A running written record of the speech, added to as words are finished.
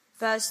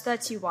verse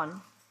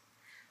 31.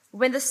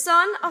 When the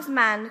Son of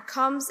Man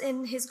comes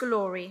in his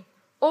glory,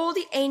 all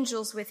the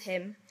angels with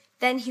him,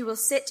 then he will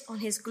sit on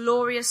his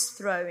glorious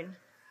throne.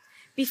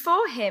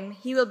 Before him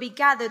he will be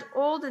gathered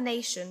all the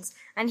nations,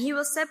 and he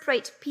will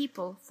separate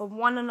people from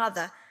one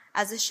another,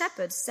 as a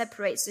shepherd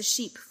separates the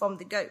sheep from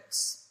the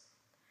goats.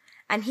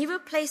 And he will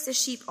place the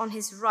sheep on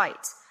his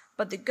right,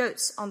 but the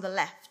goats on the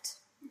left.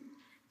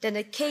 Then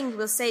the king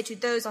will say to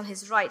those on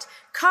his right,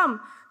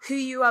 "Come, who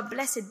you are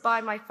blessed by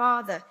my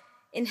Father,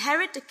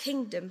 inherit the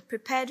kingdom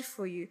prepared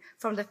for you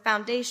from the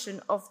foundation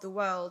of the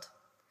world.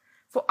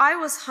 For I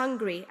was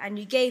hungry, and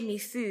you gave me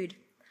food.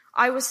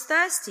 I was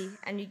thirsty,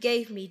 and you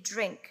gave me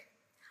drink.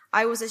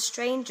 I was a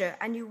stranger,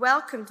 and you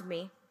welcomed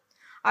me.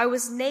 I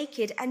was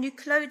naked, and you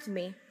clothed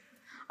me.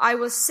 I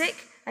was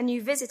sick, and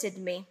you visited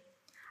me.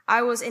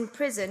 I was in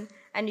prison,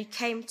 and you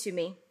came to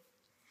me."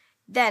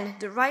 Then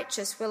the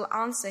righteous will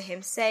answer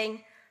him,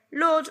 saying,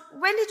 "Lord,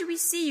 when did we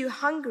see you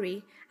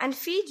hungry and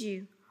feed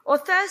you, or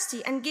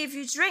thirsty and give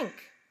you drink?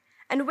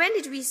 And when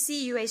did we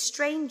see you a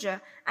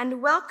stranger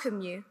and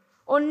welcome you,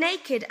 or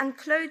naked and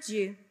clothe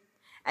you?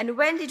 And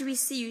when did we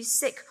see you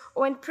sick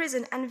or in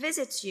prison and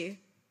visit you?"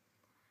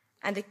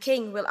 And the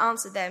king will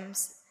answer them,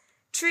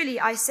 "Truly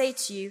I say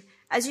to you,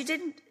 as you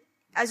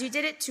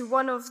did it to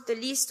one of the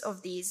least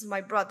of these,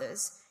 my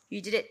brothers,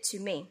 you did it to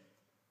me."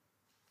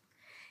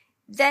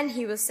 Then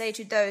he will say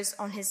to those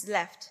on his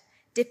left,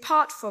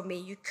 "Depart from me,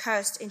 you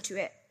cursed,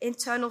 into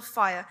eternal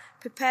fire,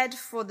 prepared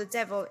for the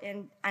devil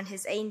and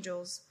his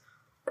angels.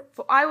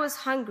 For I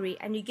was hungry,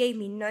 and you gave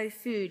me no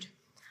food.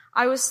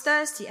 I was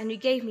thirsty, and you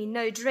gave me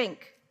no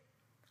drink.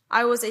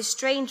 I was a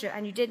stranger,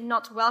 and you did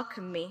not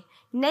welcome me,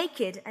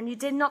 naked, and you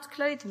did not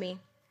clothe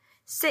me,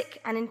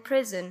 sick and in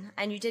prison,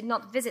 and you did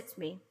not visit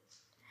me."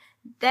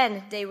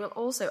 Then they will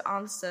also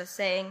answer,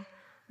 saying,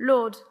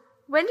 "Lord,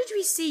 when did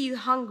we see you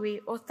hungry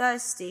or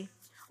thirsty,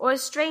 or a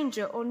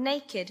stranger or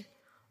naked,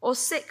 or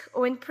sick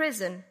or in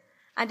prison,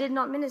 and did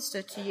not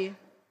minister to you?"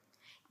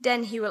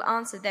 Then he will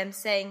answer them,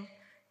 saying,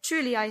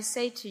 "Truly I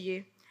say to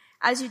you,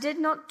 as you did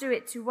not do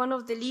it to one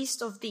of the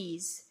least of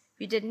these,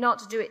 you did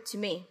not do it to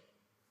me."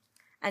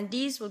 And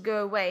these will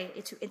go away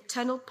into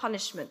eternal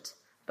punishment,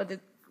 but the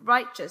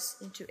righteous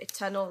into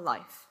eternal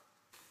life.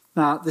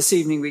 Now, this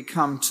evening we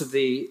come to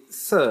the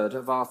third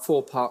of our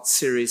four-part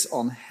series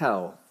on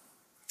hell.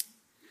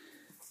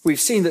 We've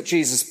seen that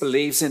Jesus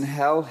believes in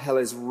hell. Hell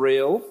is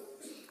real.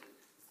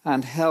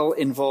 And hell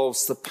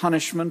involves the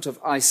punishment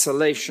of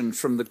isolation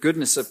from the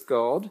goodness of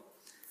God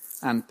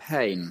and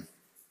pain.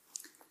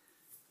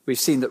 We've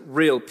seen that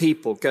real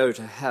people go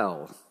to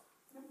hell.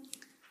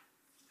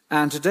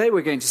 And today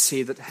we're going to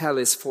see that hell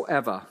is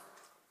forever.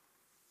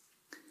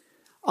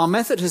 Our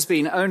method has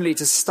been only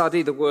to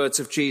study the words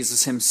of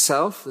Jesus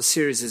himself. The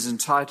series is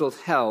entitled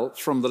Hell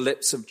from the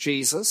Lips of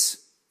Jesus.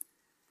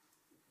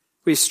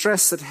 We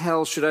stress that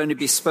hell should only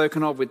be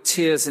spoken of with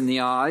tears in the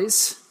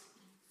eyes.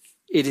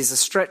 It is a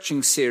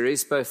stretching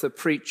series, both a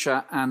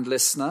preacher and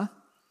listener.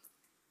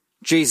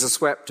 Jesus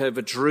wept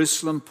over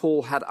Jerusalem.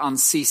 Paul had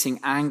unceasing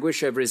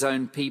anguish over his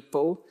own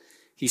people.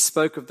 He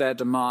spoke of their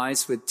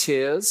demise with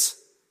tears.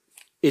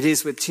 It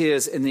is with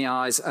tears in the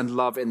eyes and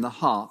love in the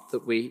heart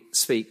that we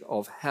speak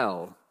of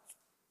hell.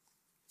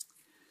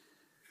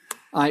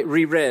 I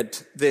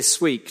reread this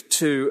week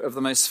two of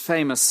the most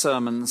famous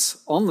sermons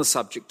on the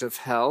subject of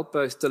hell,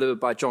 both delivered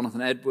by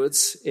Jonathan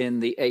Edwards in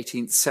the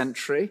 18th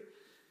century,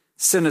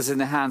 Sinners in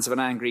the Hands of an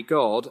Angry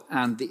God,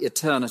 and The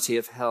Eternity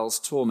of Hell's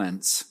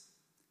Torments.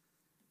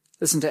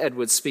 Listen to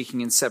Edwards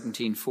speaking in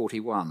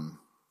 1741.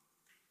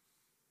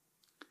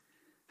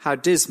 "How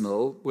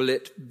dismal will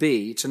it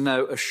be to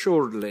know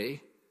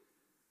assuredly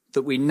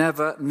that we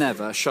never,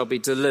 never shall be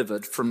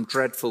delivered from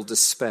dreadful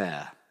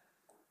despair,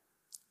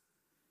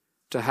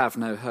 to have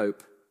no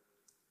hope.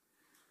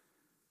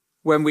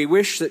 When we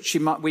wish that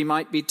we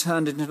might be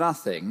turned into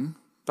nothing,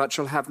 but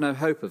shall have no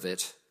hope of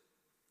it.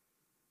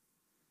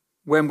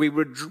 When we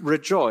would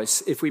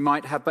rejoice if we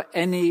might have but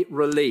any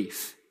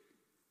relief,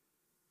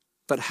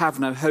 but have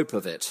no hope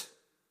of it.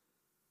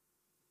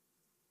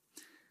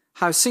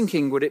 How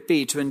sinking would it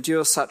be to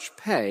endure such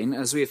pain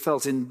as we have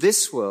felt in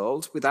this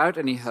world without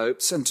any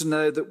hopes, and to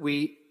know that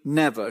we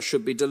never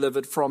should be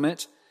delivered from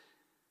it,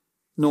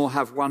 nor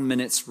have 1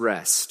 minute's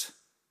rest.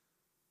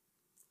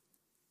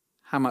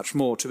 How much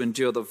more to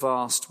endure the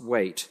vast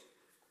weight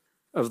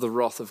of the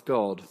wrath of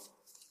God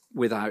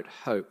without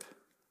hope."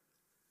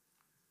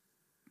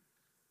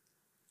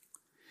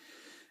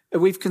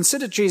 We've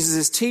considered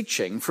Jesus'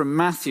 teaching from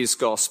Matthew's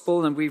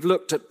Gospel, and we've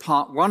looked at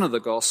part 1 of the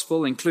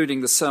Gospel,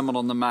 including the Sermon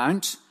on the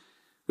Mount.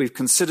 We've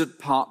considered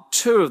part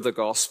 2 of the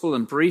Gospel,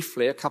 and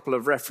briefly a couple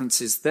of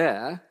references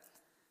there.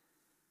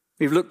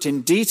 We've looked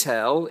in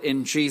detail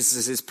in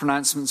Jesus'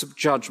 pronouncements of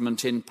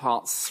judgment in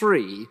part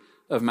 3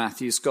 of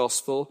Matthew's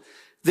Gospel.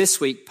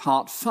 This week,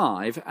 part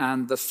 5,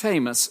 and the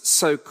famous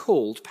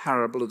so-called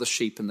parable of the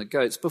sheep and the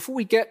goats. Before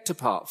we get to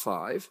part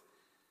 5,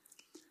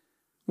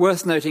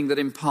 worth noting that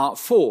in part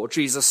 4,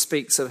 Jesus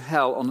speaks of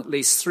hell on at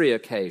least 3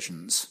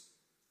 occasions.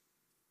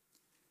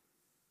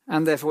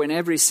 And therefore, in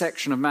every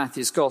section of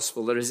Matthew's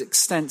gospel, there is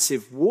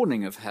extensive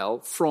warning of hell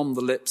from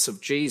the lips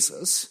of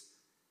Jesus.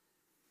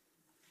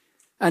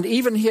 And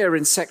even here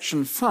in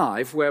section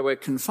 5, where we're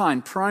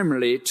confined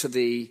primarily to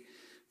the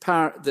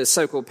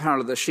so-called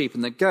parable of the sheep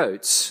and the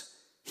goats,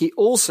 he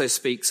also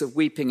speaks of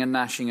weeping and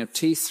gnashing of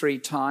teeth 3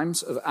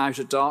 times, of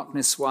outer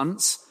darkness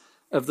once,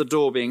 of the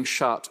door being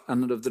shut,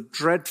 and of the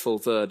dreadful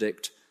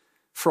verdict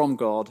from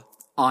God,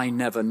 I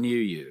never knew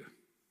you.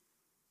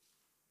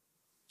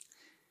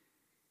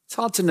 It's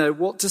hard to know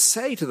what to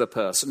say to the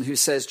person who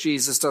says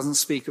Jesus doesn't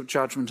speak of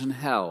judgment and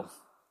hell,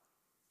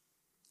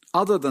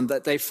 other than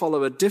that they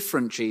follow a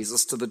different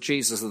Jesus to the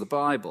Jesus of the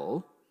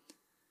Bible,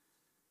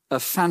 a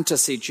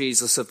fantasy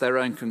Jesus of their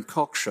own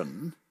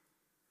concoction,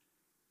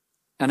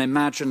 an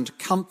imagined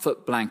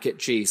comfort blanket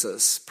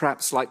Jesus,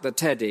 perhaps like the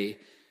teddy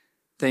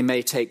they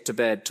may take to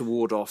bed to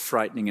ward off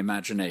frightening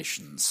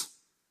imaginations.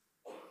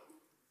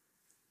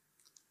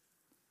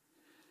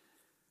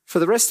 For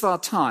the rest of our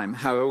time,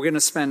 however, we're going to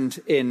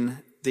spend in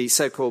the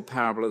so-called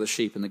parable of the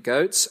sheep and the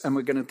goats, and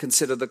we're going to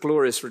consider the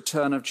glorious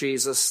return of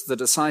Jesus, the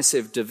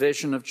decisive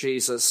division of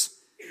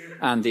Jesus,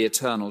 and the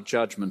eternal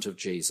judgment of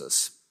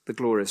Jesus, the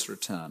glorious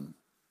return.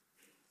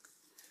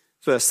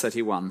 Verse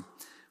 31,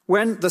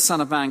 when the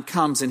Son of Man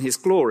comes in his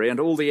glory and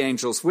all the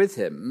angels with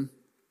him,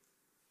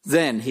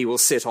 then he will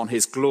sit on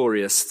his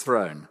glorious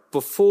throne.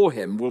 Before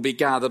him will be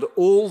gathered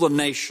all the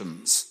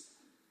nations,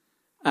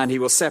 and he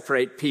will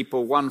separate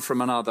people one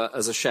from another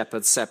as a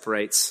shepherd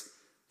separates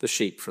the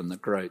sheep from the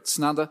goats.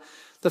 Now,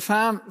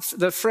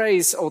 the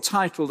phrase or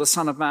title, the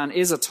Son of Man,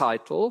 is a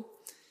title.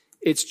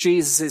 It's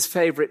Jesus'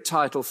 favorite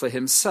title for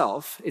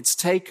himself. It's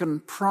taken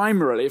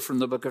primarily from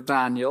the book of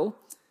Daniel.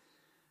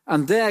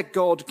 And there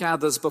God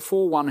gathers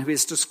before one who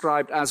is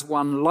described as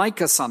one like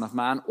a son of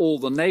man, all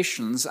the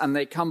nations, and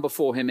they come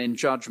before him in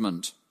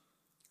judgment.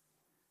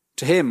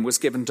 To him was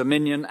given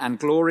dominion and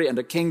glory and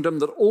a kingdom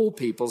that all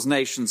peoples,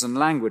 nations, and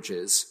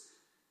languages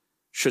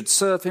should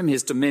serve him.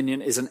 His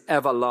dominion is an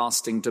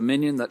everlasting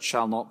dominion that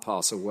shall not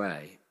pass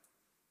away.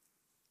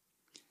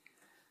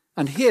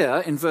 And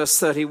here in verse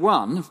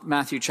 31,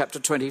 Matthew chapter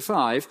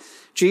 25,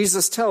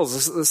 Jesus tells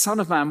us that the Son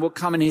of Man will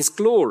come in his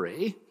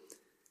glory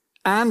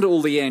and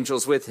all the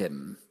angels with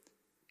him,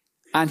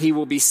 and he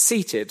will be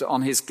seated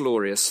on his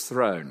glorious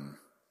throne.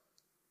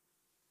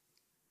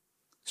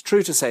 It's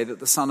true to say that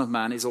the Son of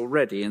Man is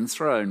already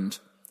enthroned.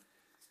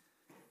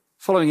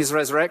 Following his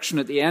resurrection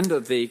at the end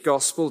of the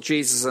gospel,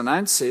 Jesus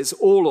announces,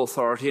 all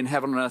authority in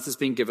heaven and earth has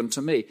been given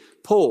to me.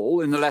 Paul,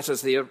 in the letter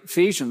to the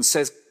Ephesians,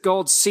 says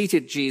God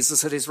seated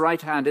Jesus at his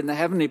right hand in the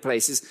heavenly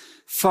places,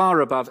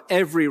 far above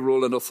every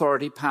rule and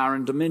authority, power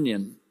and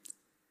dominion.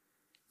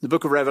 In the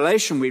book of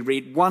Revelation, we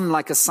read, one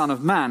like a son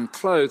of man,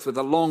 clothed with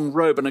a long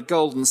robe and a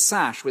golden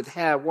sash, with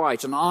hair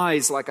white and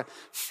eyes like a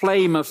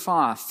flame of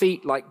fire,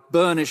 feet like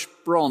burnished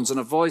bronze, and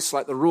a voice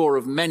like the roar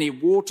of many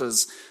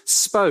waters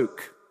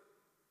spoke.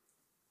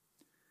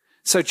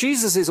 So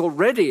Jesus is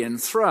already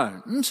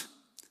enthroned.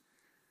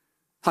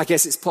 I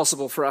guess it's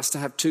possible for us to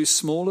have too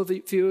small a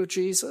view of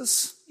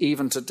Jesus,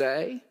 even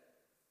today.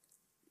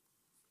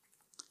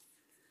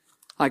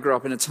 I grew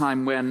up in a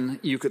time when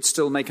you could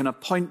still make an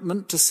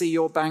appointment to see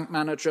your bank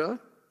manager,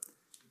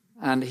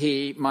 and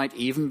he might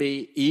even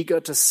be eager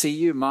to see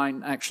you.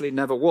 Mine actually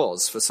never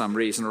was for some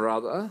reason or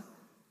other.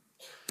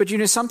 But you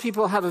know, some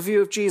people have a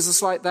view of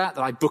Jesus like that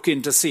I book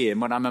in to see him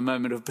when I'm in a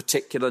moment of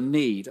particular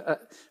need,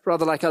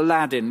 rather like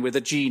Aladdin with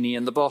a genie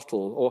in the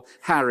bottle, or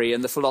Harry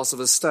in the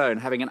Philosopher's Stone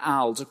having an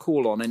owl to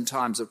call on in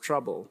times of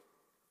trouble.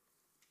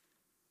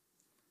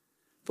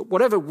 But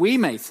whatever we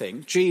may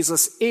think,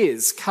 Jesus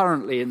is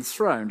currently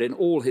enthroned in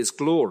all his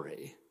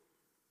glory.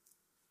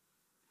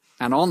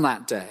 And on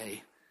that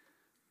day,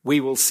 we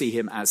will see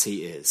him as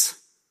he is.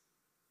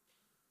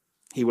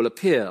 He will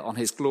appear on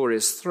his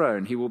glorious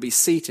throne. He will be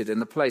seated in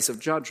the place of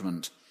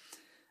judgment.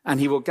 And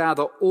he will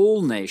gather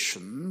all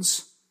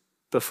nations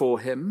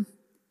before him.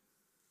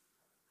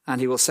 And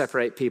he will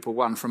separate people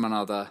one from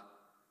another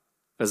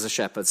as a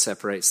shepherd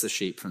separates the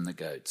sheep from the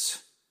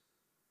goats.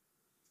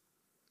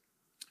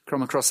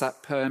 Come across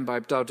that poem by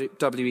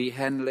W.E.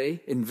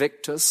 Henley,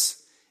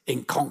 Invictus,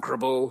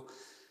 inconquerable,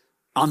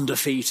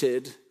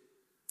 undefeated.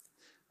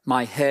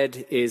 My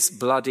head is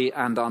bloody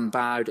and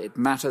unbowed. It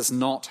matters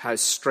not how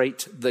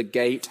straight the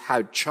gate,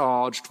 how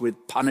charged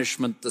with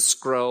punishment the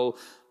scroll.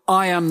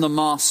 I am the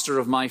master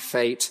of my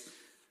fate,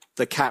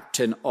 the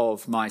captain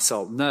of my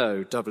soul.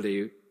 No,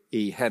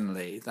 W.E.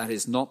 Henley, that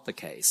is not the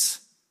case.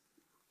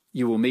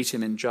 You will meet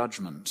him in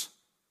judgment.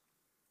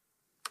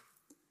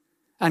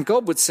 And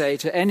God would say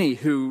to any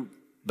who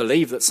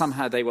believe that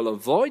somehow they will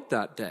avoid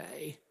that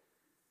day,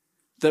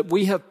 that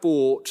we have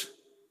bought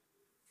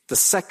the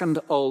second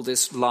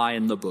oldest lie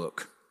in the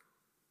book.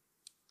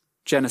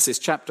 Genesis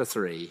chapter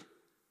 3,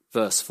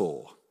 verse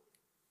 4.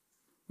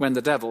 When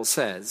the devil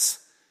says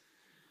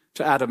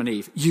to Adam and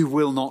Eve, you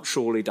will not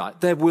surely die.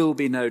 There will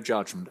be no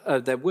judgment.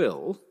 There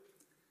will.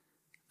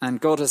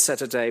 And God has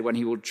set a day when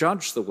he will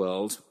judge the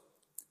world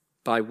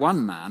by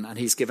one man, and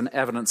he's given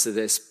evidence of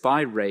this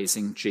by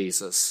raising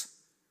Jesus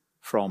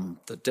from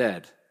the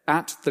dead.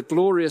 at the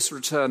glorious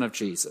return of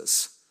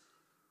Jesus,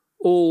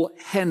 all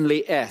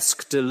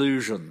Henley-esque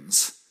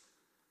delusions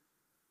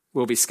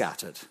will be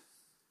scattered,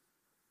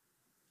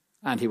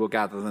 and he will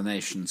gather the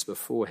nations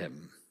before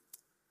him.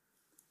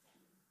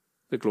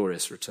 The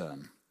glorious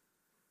return.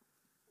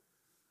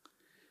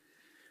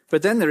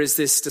 But then there is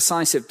this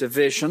decisive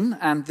division,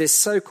 and this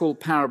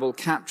so-called parable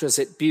captures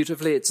it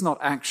beautifully. It's not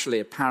actually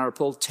a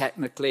parable.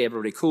 Technically,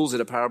 everybody calls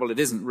it a parable. It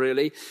isn't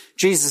really.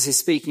 Jesus is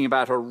speaking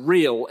about a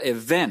real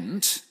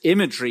event.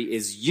 Imagery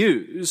is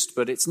used,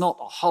 but it's not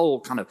a whole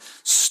kind of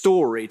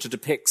story to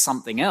depict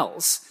something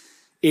else.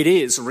 It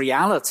is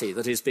reality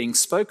that is being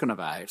spoken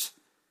about,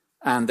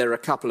 and there are a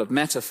couple of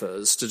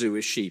metaphors to do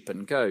with sheep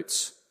and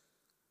goats.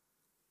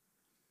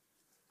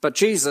 But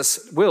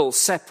Jesus will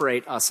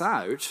separate us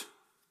out,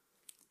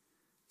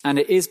 and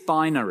it is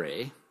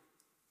binary,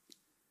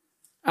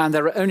 and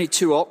there are only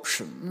two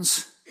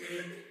options.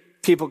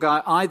 People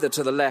go either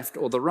to the left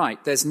or the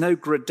right. There's no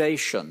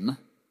gradation.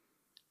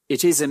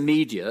 It is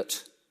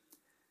immediate.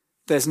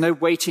 There's no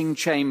waiting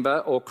chamber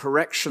or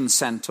correction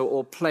center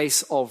or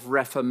place of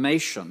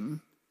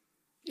reformation.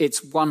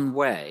 It's one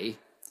way.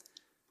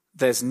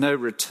 There's no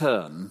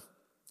return.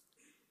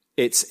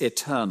 It's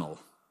eternal.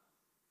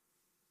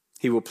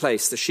 He will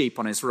place the sheep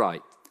on his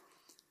right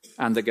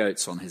and the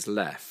goats on his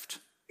left.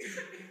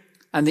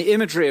 And the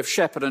imagery of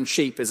shepherd and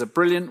sheep is a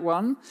brilliant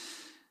one.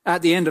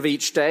 At the end of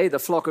each day, the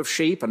flock of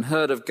sheep and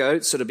herd of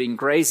goats that have been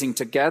grazing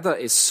together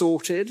is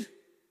sorted.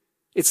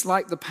 It's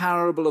like the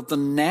parable of the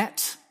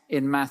net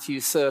in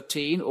Matthew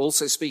 13,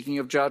 also speaking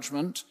of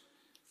judgment.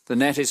 The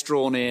net is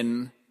drawn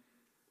in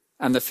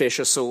and the fish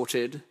are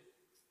sorted.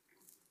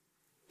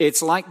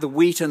 It's like the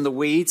wheat and the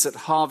weeds at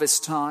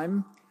harvest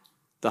time.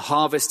 The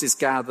harvest is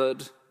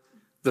gathered.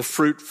 The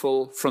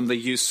fruitful from the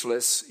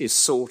useless is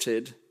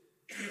sorted.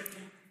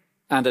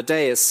 And a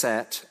day is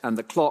set, and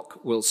the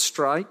clock will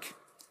strike,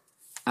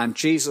 and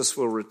Jesus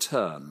will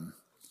return.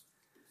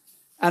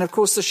 And of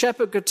course, the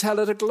shepherd could tell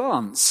at a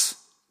glance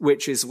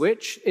which is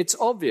which. It's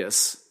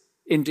obvious.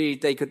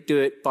 Indeed, they could do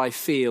it by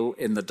feel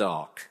in the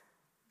dark.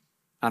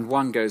 And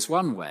one goes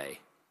one way,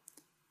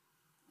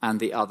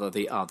 and the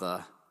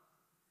other,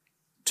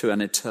 to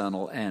an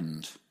eternal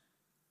end.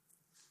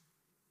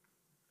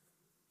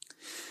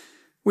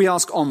 We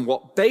ask on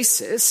what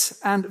basis,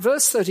 and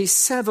verse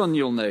 37,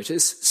 you'll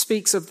notice,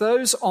 speaks of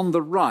those on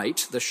the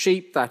right, the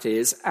sheep that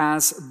is,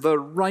 as the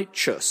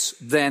righteous.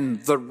 Then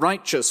the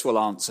righteous will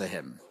answer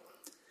him.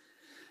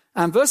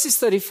 And verses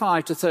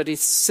 35 to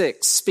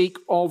 36 speak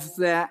of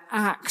their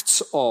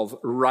acts of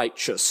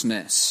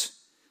righteousness.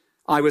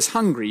 I was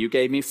hungry, you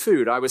gave me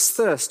food. I was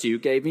thirsty, you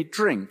gave me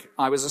drink.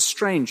 I was a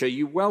stranger,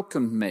 you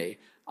welcomed me.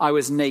 I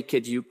was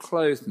naked, you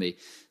clothed me.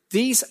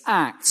 These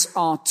acts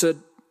are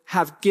to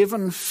have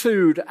given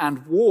food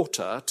and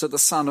water to the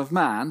Son of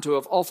Man, to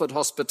have offered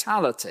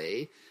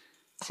hospitality,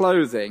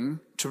 clothing,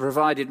 to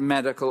provided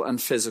medical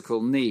and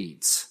physical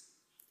needs.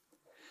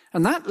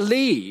 And that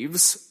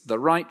leaves the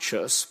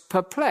righteous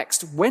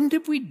perplexed. When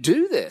did we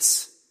do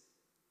this?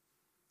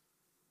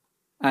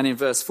 And in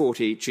verse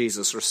 40,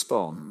 Jesus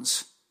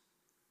responds.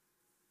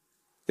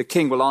 The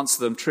king will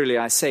answer them, truly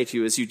I say to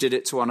you, as you did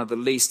it to one of the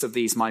least of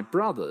these my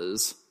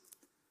brothers,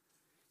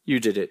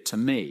 you did it to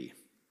me.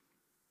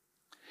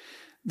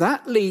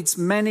 That leads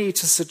many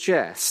to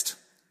suggest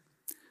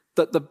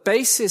that the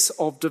basis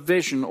of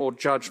division or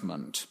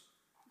judgment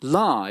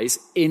lies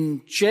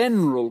in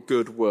general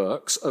good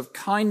works of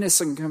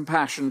kindness and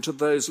compassion to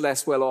those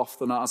less well off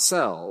than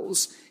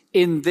ourselves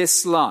in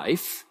this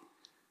life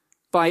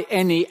by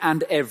any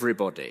and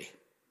everybody.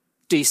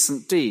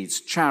 Decent deeds,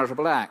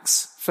 charitable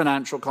acts,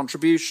 financial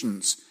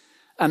contributions,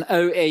 an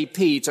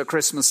OAP to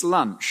Christmas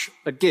lunch,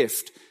 a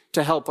gift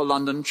to help a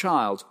London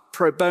child,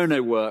 pro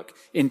bono work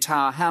in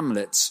Tower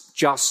Hamlets,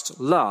 Just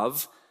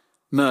Love,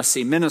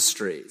 Mercy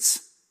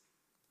Ministries.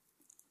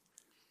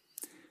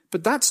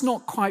 But that's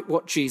not quite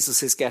what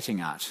Jesus is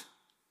getting at.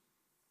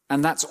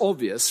 And that's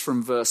obvious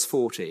from verse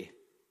 40.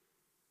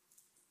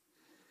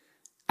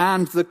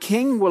 And the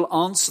king will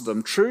answer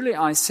them, truly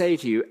I say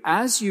to you,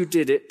 as you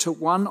did it to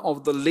one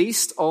of the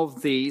least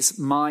of these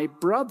my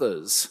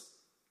brothers,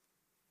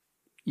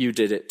 you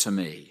did it to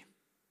me.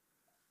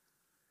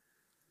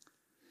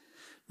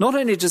 Not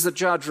only does the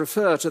judge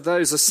refer to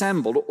those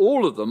assembled,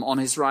 all of them on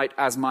his right,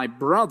 as my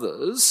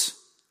brothers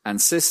and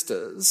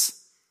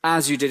sisters,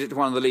 as you did it to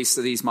one of the least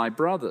of these my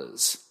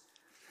brothers.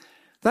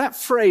 That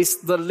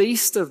phrase, the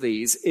least of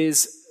these,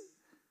 is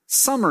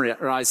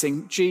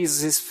summarizing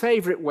Jesus'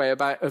 favorite way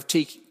of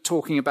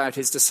talking about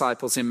his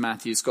disciples in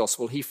Matthew's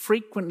gospel. He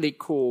frequently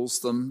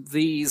calls them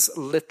these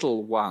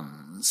little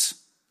ones.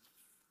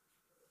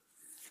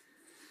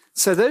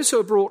 So those who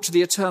are brought to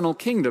the eternal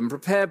kingdom,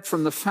 prepared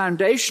from the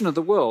foundation of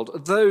the world, are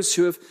those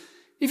who have,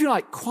 if you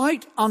like,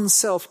 quite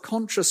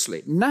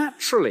unself-consciously,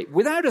 naturally,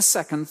 without a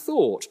second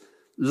thought,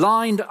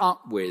 lined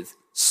up with,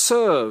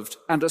 served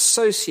and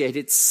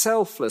associated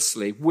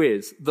selflessly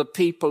with the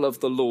people of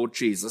the Lord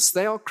Jesus.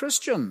 They are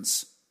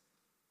Christians.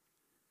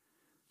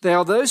 They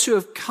are those who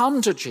have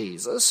come to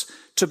Jesus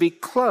to be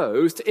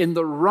clothed in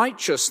the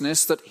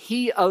righteousness that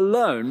he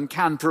alone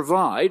can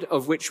provide,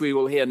 of which we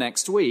will hear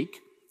next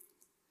week.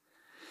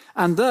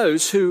 And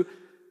those who,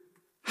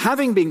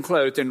 having been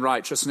clothed in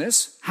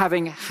righteousness,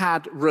 having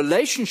had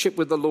relationship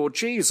with the Lord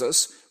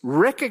Jesus,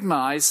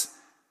 recognize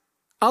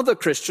other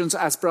Christians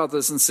as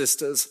brothers and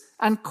sisters,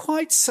 and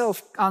quite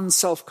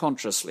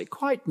unself-consciously,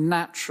 quite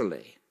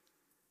naturally,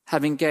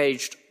 have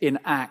engaged in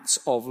acts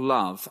of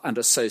love and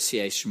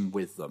association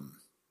with them.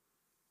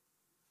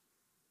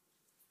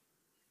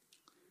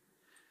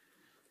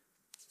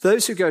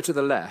 Those who go to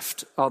the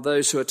left are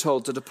those who are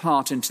told to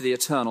depart into the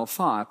eternal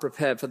fire,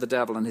 prepared for the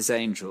devil and his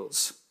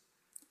angels.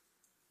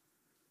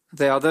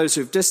 They are those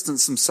who've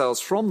distanced themselves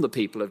from the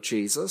people of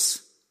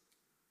Jesus,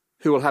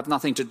 who will have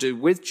nothing to do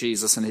with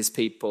Jesus and his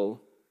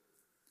people,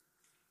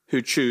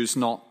 who choose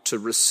not to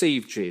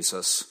receive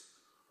Jesus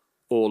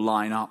or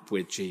line up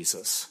with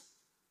Jesus.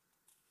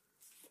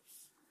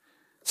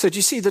 So do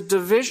you see, the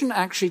division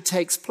actually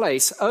takes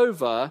place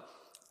over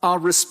our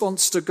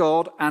response to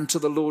God and to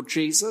the Lord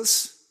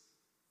Jesus?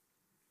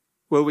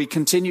 Will we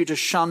continue to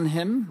shun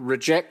him,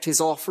 reject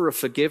his offer of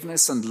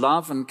forgiveness and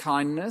love and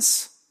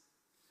kindness,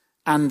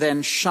 and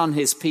then shun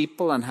his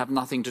people and have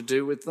nothing to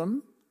do with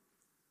them?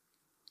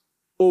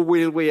 Or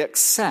will we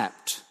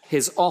accept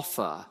his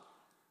offer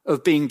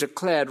of being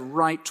declared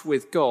right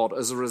with God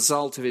as a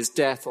result of his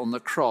death on the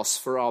cross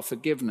for our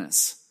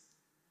forgiveness,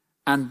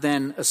 and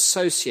then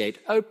associate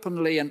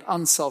openly and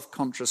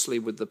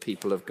unselfconsciously with the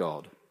people of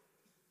God?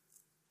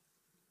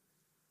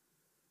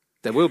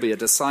 There will be a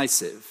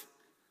decisive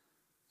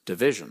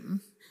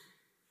division.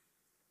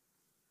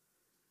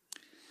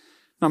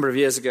 A number of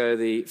years ago,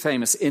 the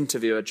famous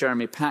interviewer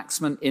Jeremy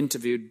Paxman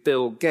interviewed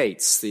Bill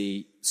Gates,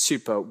 the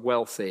super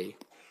wealthy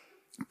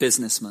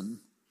businessman.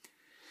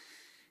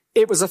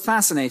 It was a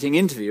fascinating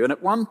interview, and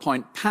at one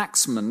point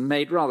Paxman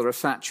made rather a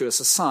fatuous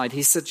aside.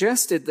 He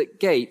suggested that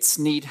Gates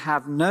need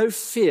have no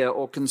fear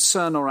or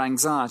concern or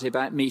anxiety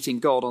about meeting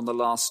God on the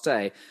last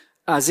day,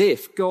 as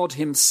if God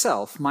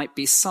himself might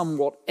be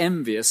somewhat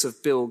envious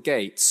of Bill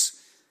Gates,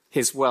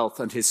 his wealth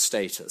and his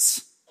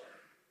status.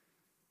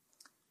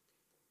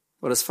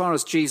 Well, as far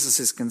as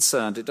Jesus is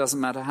concerned, it doesn't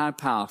matter how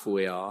powerful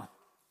we are,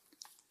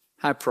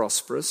 how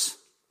prosperous,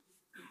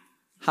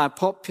 how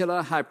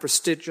popular, how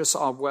prestigious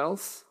our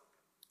wealth.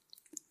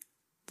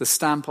 The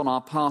stamp on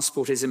our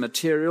passport is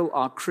immaterial.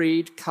 Our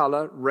creed,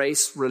 colour,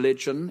 race,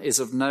 religion is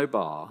of no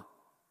bar.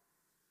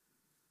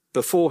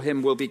 Before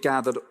him will be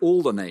gathered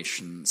all the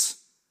nations.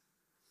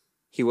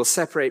 He will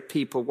separate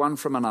people one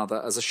from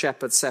another as a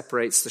shepherd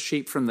separates the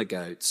sheep from the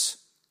goats.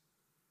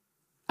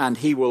 And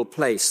he will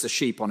place the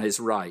sheep on his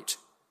right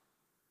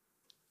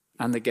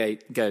and the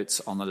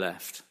goats on the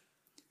left.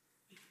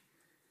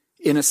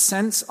 In a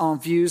sense, our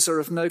views are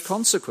of no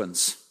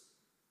consequence.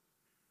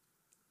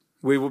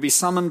 We will be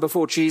summoned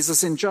before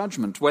Jesus in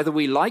judgment, whether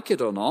we like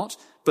it or not,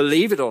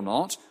 believe it or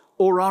not,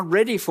 or are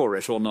ready for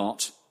it or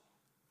not.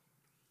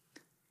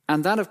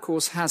 And that, of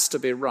course, has to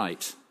be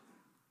right.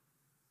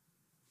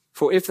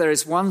 For if there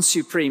is one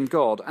supreme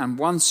God and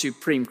one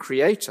supreme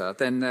creator,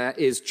 then there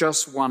is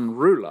just one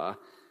ruler,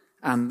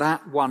 and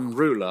that one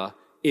ruler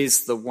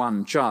is the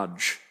one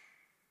judge.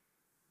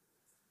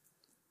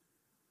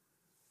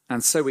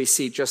 And so we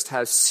see just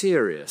how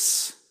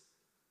serious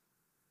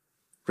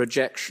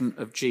rejection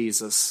of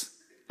Jesus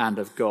and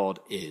of God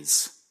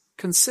is.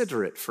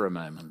 Consider it for a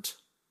moment.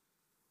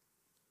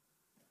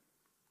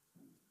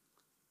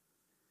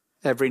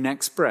 Every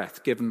next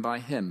breath given by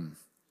him.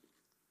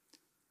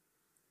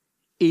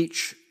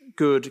 Each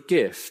good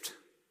gift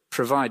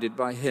provided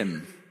by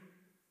him.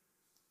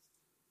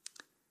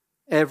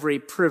 Every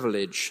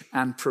privilege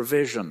and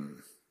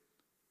provision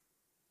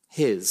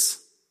his.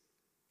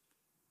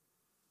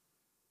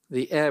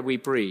 The air we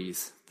breathe,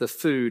 the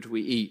food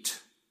we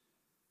eat,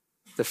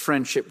 the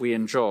friendship we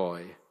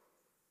enjoy,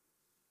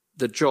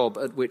 the job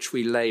at which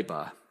we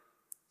labour,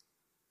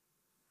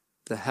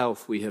 the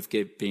health we have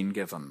been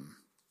given.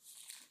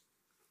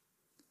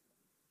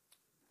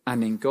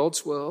 And in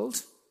God's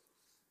world,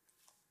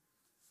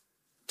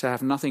 to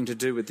have nothing to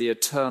do with the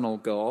eternal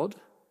God,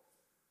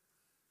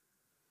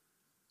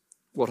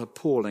 what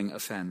appalling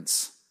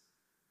offence.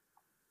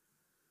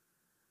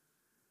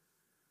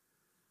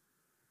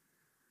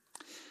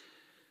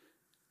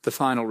 The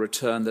final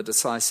return, the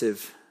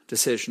decisive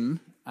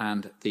decision,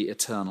 and the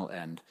eternal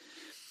end.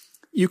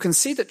 You can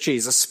see that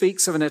Jesus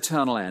speaks of an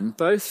eternal end,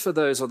 both for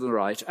those on the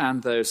right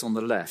and those on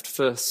the left.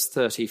 Verse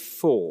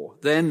 34,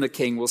 then the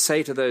king will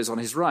say to those on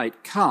his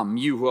right, come,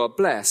 you who are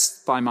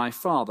blessed by my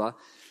Father.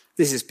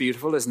 This is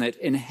beautiful, isn't it?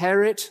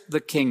 Inherit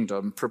the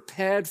kingdom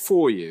prepared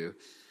for you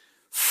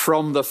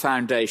from the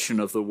foundation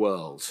of the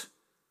world.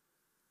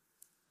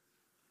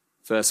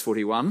 Verse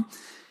 41,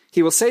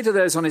 he will say to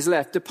those on his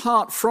left,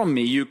 depart from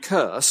me, you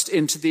cursed,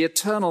 into the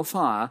eternal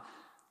fire,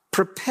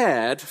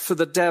 prepared for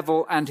the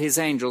devil and his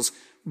angels.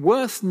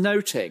 Worth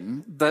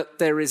noting that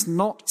there is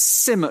not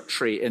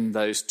symmetry in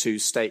those two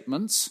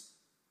statements.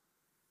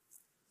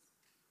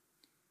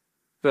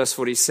 Verse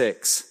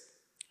 46,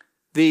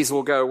 These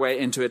will go away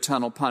into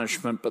eternal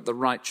punishment, but the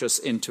righteous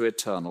into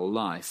eternal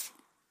life.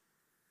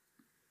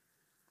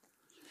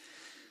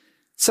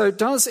 So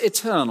does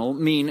eternal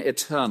mean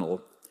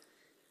eternal?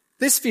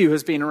 This view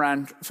has been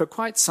around for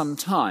quite some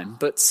time,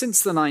 but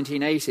since the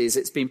 1980s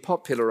it's been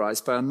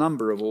popularized by a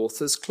number of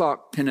authors: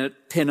 Clark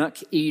Pinnock,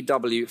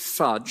 E.W.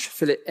 Fudge,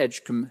 Philip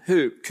Edgecombe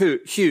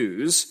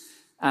Hughes,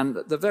 and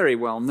the very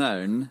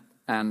well-known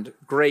and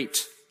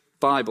great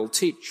Bible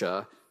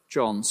teacher,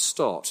 John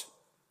Stott.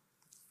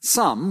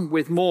 Some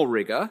with more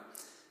rigor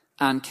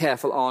and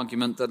careful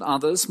argument than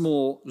others.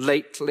 More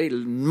lately,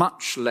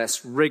 much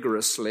less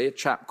rigorously, a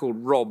chap called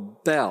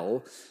Rob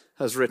Bell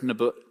has written a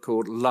book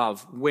called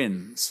Love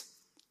Wins.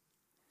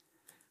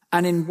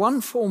 And in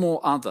one form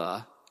or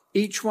other,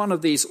 each one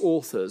of these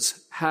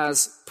authors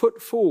has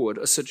put forward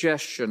a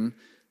suggestion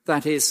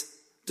that is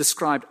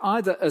described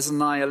either as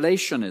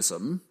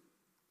annihilationism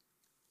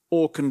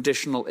or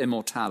conditional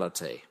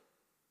immortality.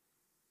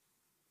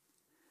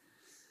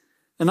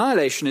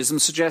 Annihilationism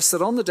suggests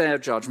that on the day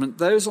of judgment,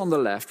 those on the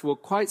left will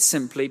quite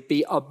simply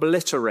be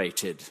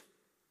obliterated,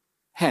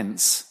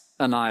 hence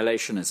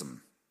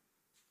annihilationism.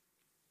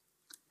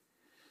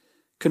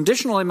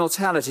 Conditional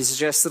immortality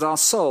suggests that our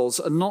souls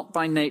are not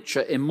by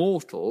nature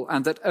immortal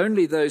and that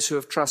only those who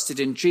have trusted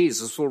in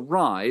Jesus will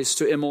rise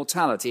to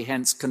immortality,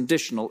 hence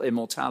conditional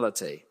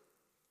immortality.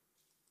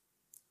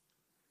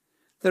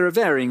 There are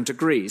varying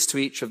degrees to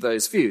each of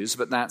those views,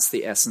 but that's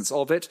the essence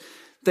of it.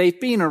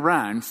 They've been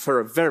around for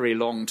a very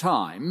long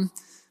time,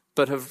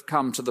 but have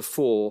come to the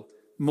fore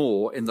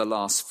more in the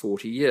last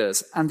 40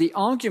 years. And the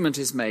argument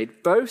is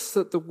made both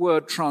that the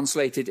word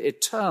translated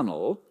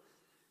eternal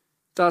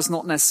does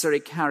not necessarily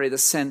carry the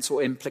sense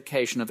or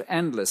implication of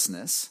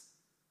endlessness,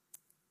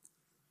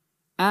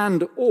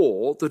 and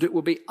or that it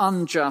would be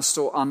unjust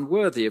or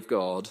unworthy of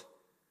God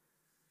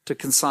to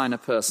consign a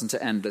person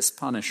to endless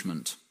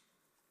punishment.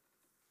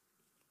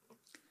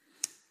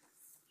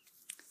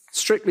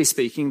 Strictly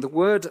speaking, the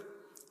word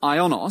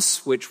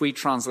Ionos, which we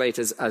translate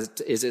as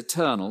is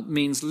eternal,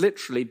 means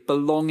literally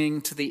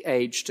belonging to the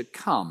age to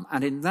come.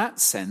 And in that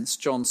sense,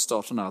 John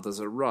Stott and others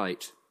are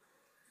right.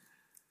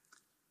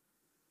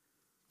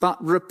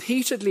 But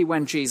repeatedly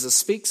when Jesus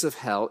speaks of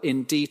hell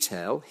in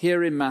detail,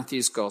 here in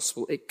Matthew's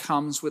Gospel, it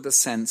comes with a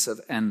sense of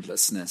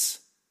endlessness.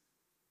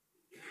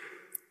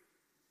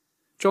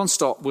 John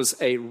Stott was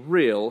a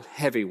real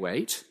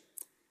heavyweight.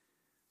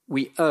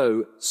 We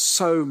owe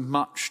so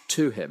much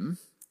to him.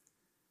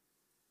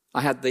 I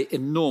had the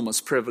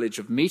enormous privilege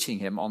of meeting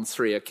him on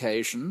 3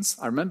 occasions.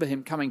 I remember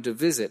him coming to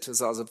visit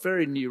as I was a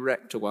very new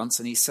rector once,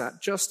 and he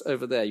sat just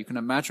over there. You can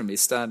imagine me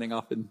standing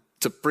up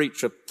to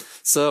preach a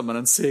sermon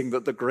and seeing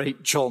that the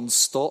great John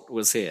Stott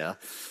was here.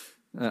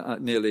 I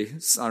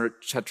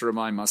had to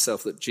remind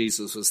myself that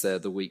Jesus was there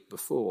the week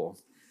before.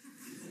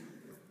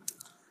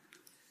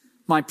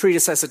 My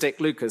predecessor, Dick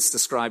Lucas,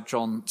 described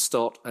John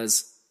Stott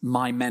as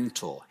my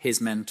mentor,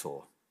 his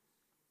mentor.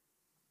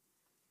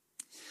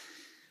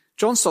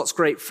 John Stott's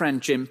great friend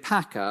Jim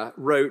Packer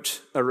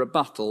wrote a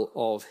rebuttal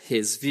of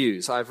his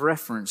views. I've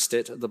referenced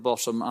it at the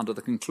bottom under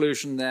the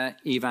conclusion there,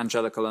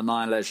 Evangelical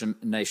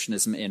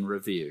Annihilationism in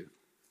Review.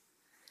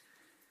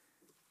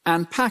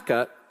 And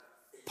Packer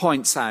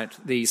points out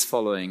these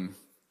following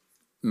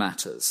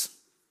matters.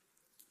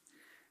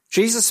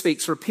 Jesus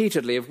speaks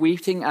repeatedly of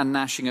weeping and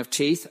gnashing of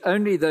teeth.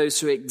 Only those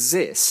who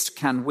exist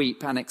can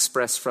weep and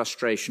express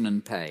frustration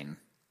and pain.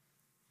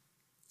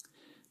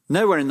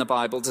 Nowhere in the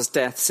Bible does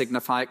death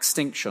signify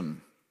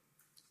extinction.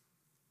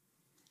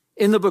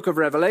 In the book of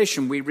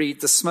Revelation, we read,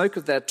 the smoke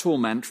of their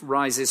torment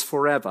rises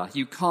forever.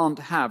 You can't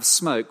have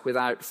smoke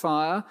without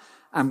fire,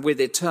 and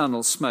with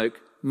eternal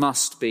smoke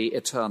must be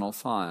eternal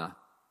fire.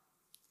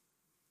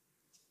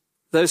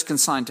 Those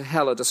consigned to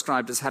hell are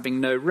described as having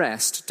no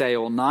rest day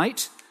or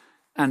night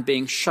and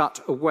being shut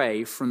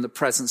away from the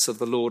presence of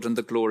the Lord and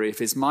the glory of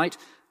his might.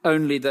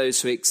 Only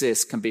those who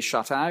exist can be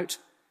shut out,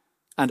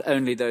 and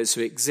only those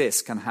who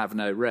exist can have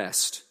no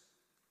rest.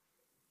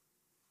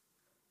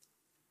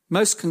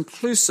 Most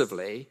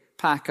conclusively,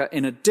 Packer,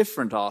 in a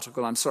different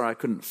article, I'm sorry I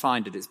couldn't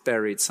find it, it's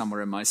buried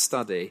somewhere in my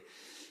study,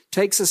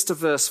 takes us to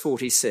verse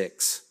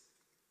 46.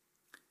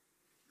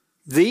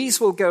 These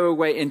will go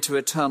away into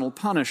eternal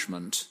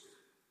punishment,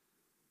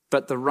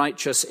 but the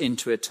righteous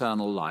into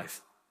eternal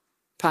life.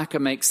 Packer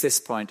makes this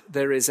point.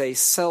 There is a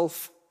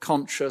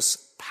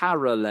self-conscious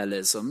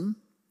parallelism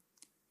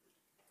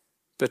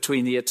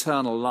between the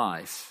eternal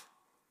life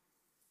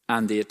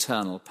and the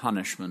eternal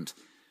punishment.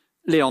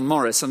 Leon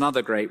Morris,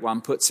 another great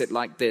one, puts it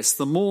like this: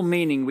 the more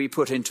meaning we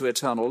put into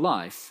eternal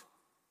life,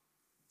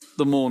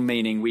 the more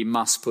meaning we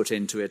must put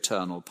into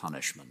eternal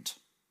punishment.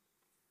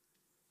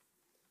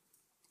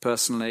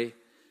 Personally,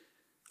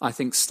 I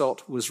think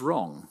Stott was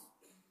wrong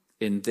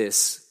in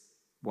this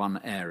one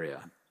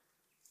area.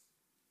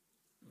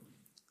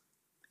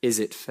 Is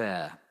it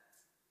fair?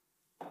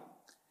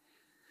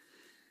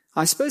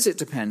 I suppose it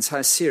depends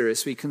how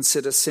serious we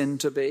consider sin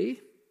to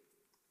be.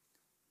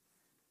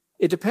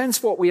 It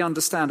depends what we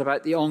understand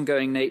about the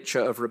ongoing nature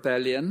of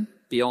rebellion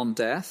beyond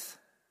death.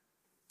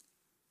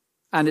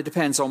 And it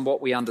depends on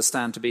what we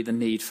understand to be the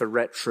need for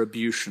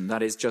retribution,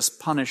 that is just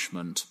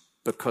punishment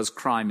because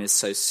crime is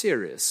so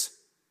serious,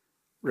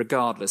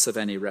 regardless of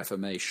any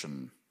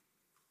reformation.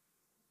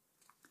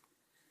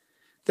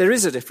 There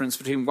is a difference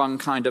between one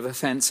kind of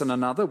offence and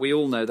another. We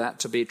all know that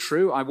to be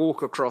true. I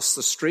walk across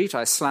the street,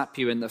 I slap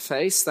you in the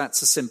face.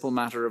 That's a simple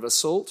matter of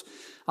assault.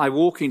 I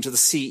walk into the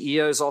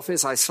CEO's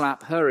office, I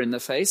slap her in the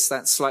face.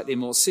 That's slightly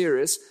more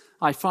serious.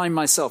 I find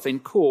myself in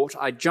court,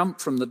 I jump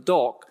from the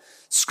dock,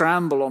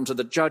 scramble onto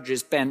the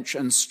judge's bench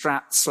and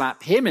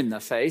slap him in the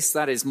face.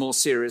 That is more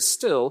serious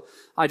still.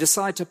 I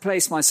decide to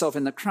place myself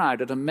in the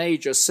crowd at a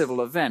major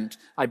civil event.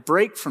 I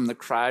break from the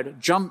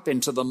crowd, jump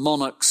into the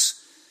monarch's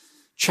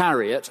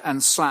chariot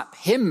and slap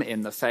him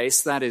in the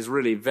face. That is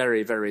really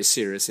very, very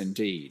serious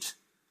indeed.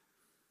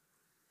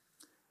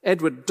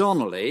 Edward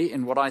Donnelly,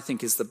 in what I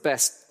think is the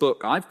best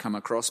book I've come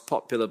across,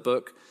 popular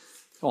book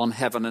on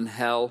heaven and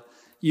hell,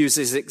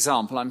 uses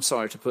example, I'm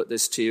sorry to put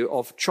this to you,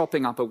 of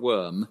chopping up a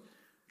worm,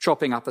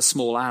 chopping up a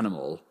small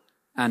animal,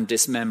 and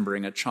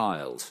dismembering a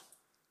child.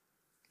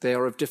 They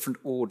are of different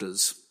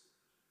orders.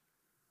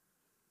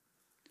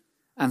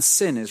 And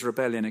sin is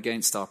rebellion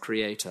against our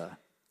Creator.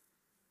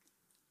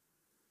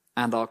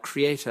 And our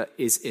Creator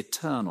is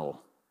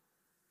eternal.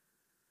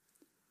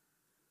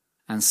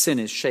 And sin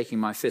is shaking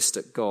my fist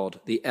at God,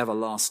 the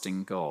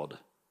everlasting God.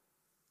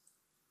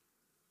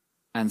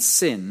 And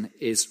sin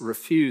is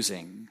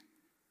refusing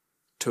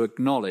to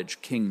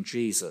acknowledge King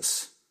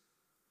Jesus.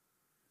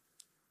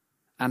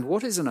 And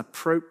what is an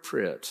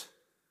appropriate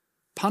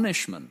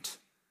punishment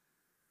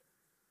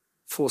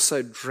for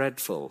so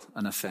dreadful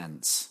an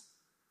offence?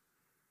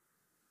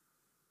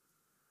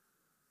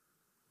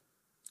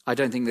 I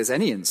don't think there's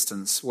any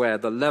instance where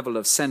the level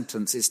of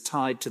sentence is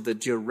tied to the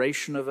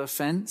duration of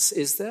offence,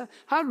 is there?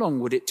 How long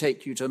would it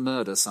take you to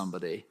murder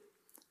somebody?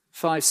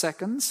 5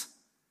 seconds?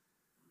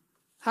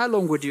 How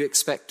long would you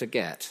expect to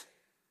get?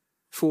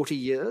 40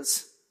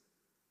 years?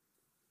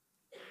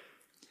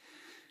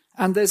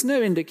 And there's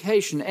no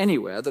indication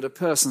anywhere that a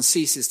person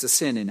ceases to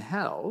sin in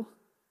hell,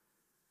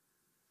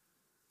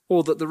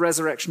 or that the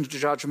resurrection to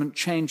judgment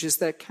changes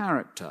their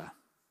character.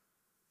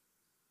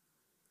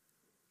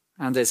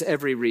 And there's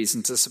every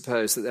reason to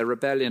suppose that their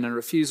rebellion and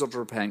refusal to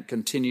repent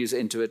continues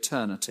into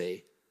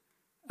eternity,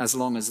 as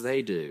long as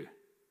they do.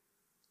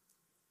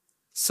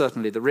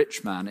 Certainly the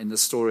rich man in the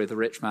story of the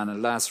rich man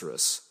and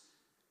Lazarus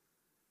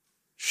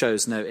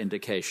shows no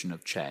indication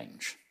of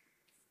change.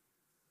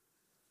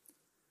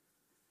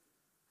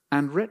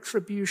 And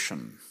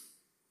retribution,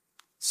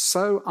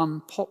 so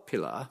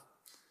unpopular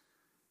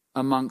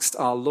amongst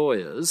our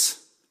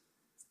lawyers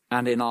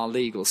and in our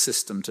legal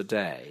system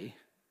today,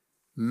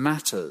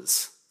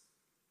 matters.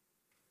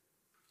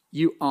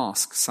 You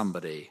ask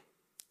somebody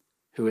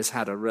who has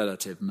had a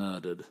relative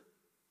murdered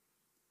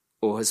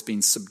or has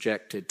been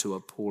subjected to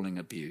appalling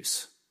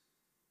abuse.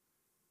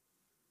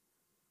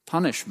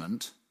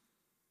 Punishment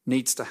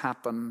needs to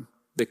happen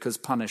because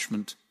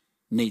punishment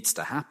needs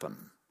to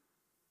happen,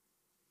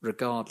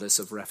 regardless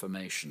of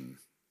reformation.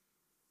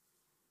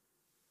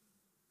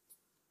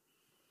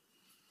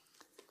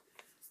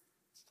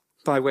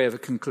 By way of a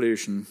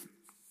conclusion,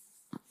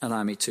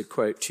 allow me to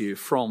quote to you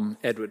from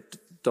Edward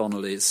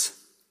Donnelly's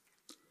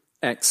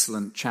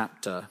excellent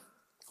chapter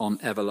on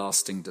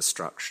everlasting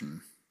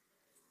destruction.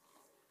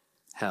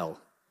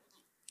 Hell.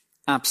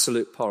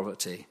 Absolute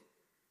poverty.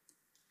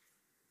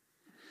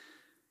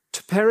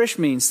 To perish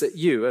means that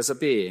you, as a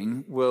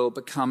being, will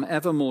become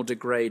ever more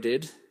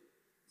degraded,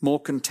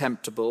 more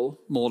contemptible,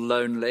 more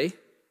lonely,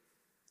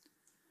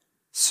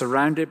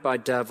 surrounded by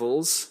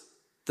devils,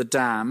 the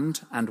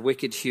damned, and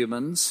wicked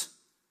humans.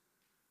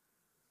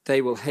 They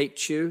will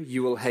hate you,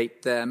 you will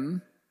hate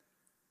them.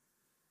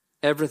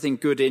 Everything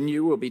good in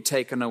you will be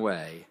taken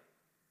away.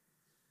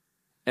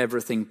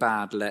 Everything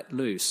bad let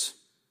loose.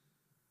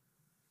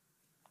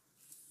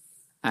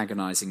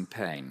 Agonizing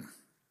pain.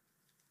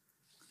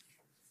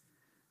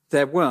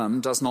 Their worm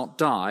does not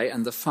die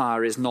and the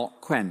fire is not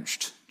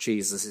quenched,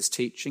 Jesus is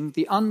teaching.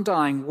 The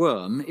undying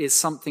worm is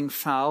something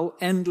foul,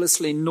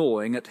 endlessly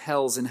gnawing at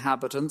hell's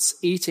inhabitants,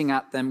 eating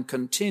at them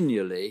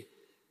continually,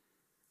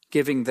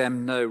 giving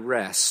them no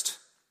rest.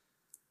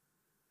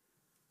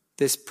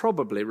 This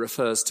probably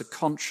refers to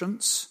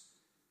conscience,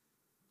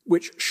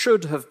 which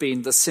should have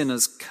been the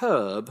sinner's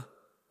curb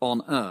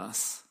on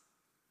earth,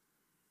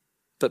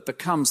 but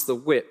becomes the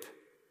whip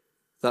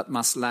that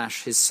must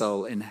lash his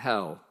soul in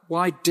hell.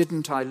 Why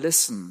didn't I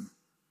listen?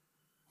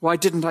 Why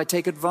didn't I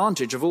take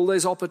advantage of all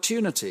those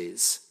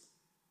opportunities?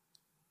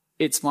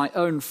 It's my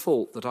own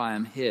fault that I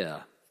am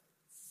here.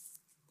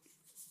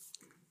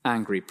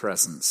 Angry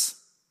presence.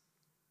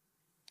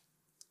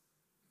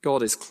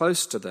 God is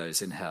close to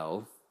those in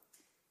hell.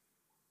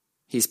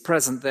 He's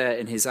present there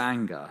in his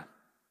anger.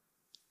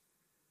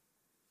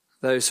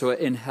 Those who are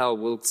in hell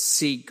will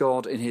see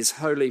God in his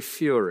holy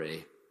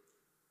fury,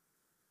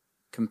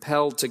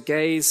 compelled to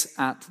gaze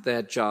at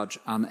their judge,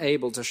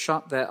 unable to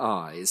shut their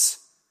eyes.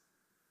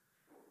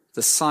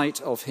 The sight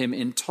of him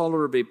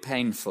intolerably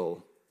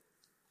painful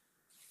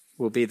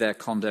will be their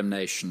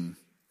condemnation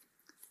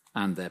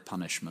and their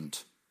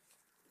punishment.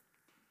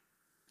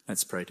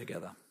 Let's pray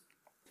together.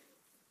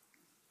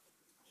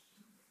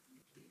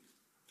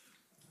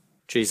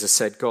 Jesus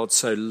said, God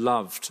so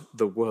loved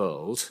the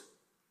world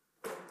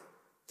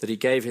that he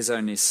gave his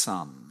only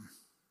Son,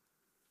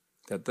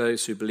 that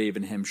those who believe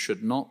in him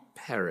should not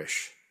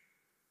perish,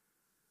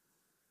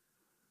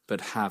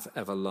 but have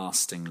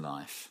everlasting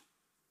life.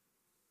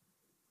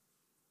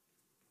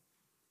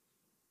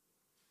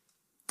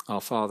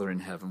 Our Father in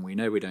heaven, we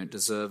know we don't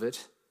deserve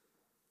it.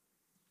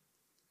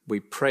 We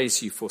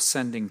praise you for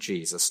sending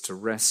Jesus to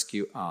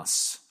rescue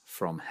us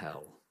from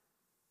hell.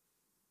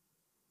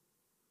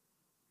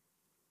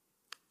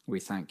 We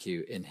thank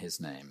you in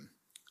his name.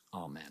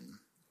 Amen.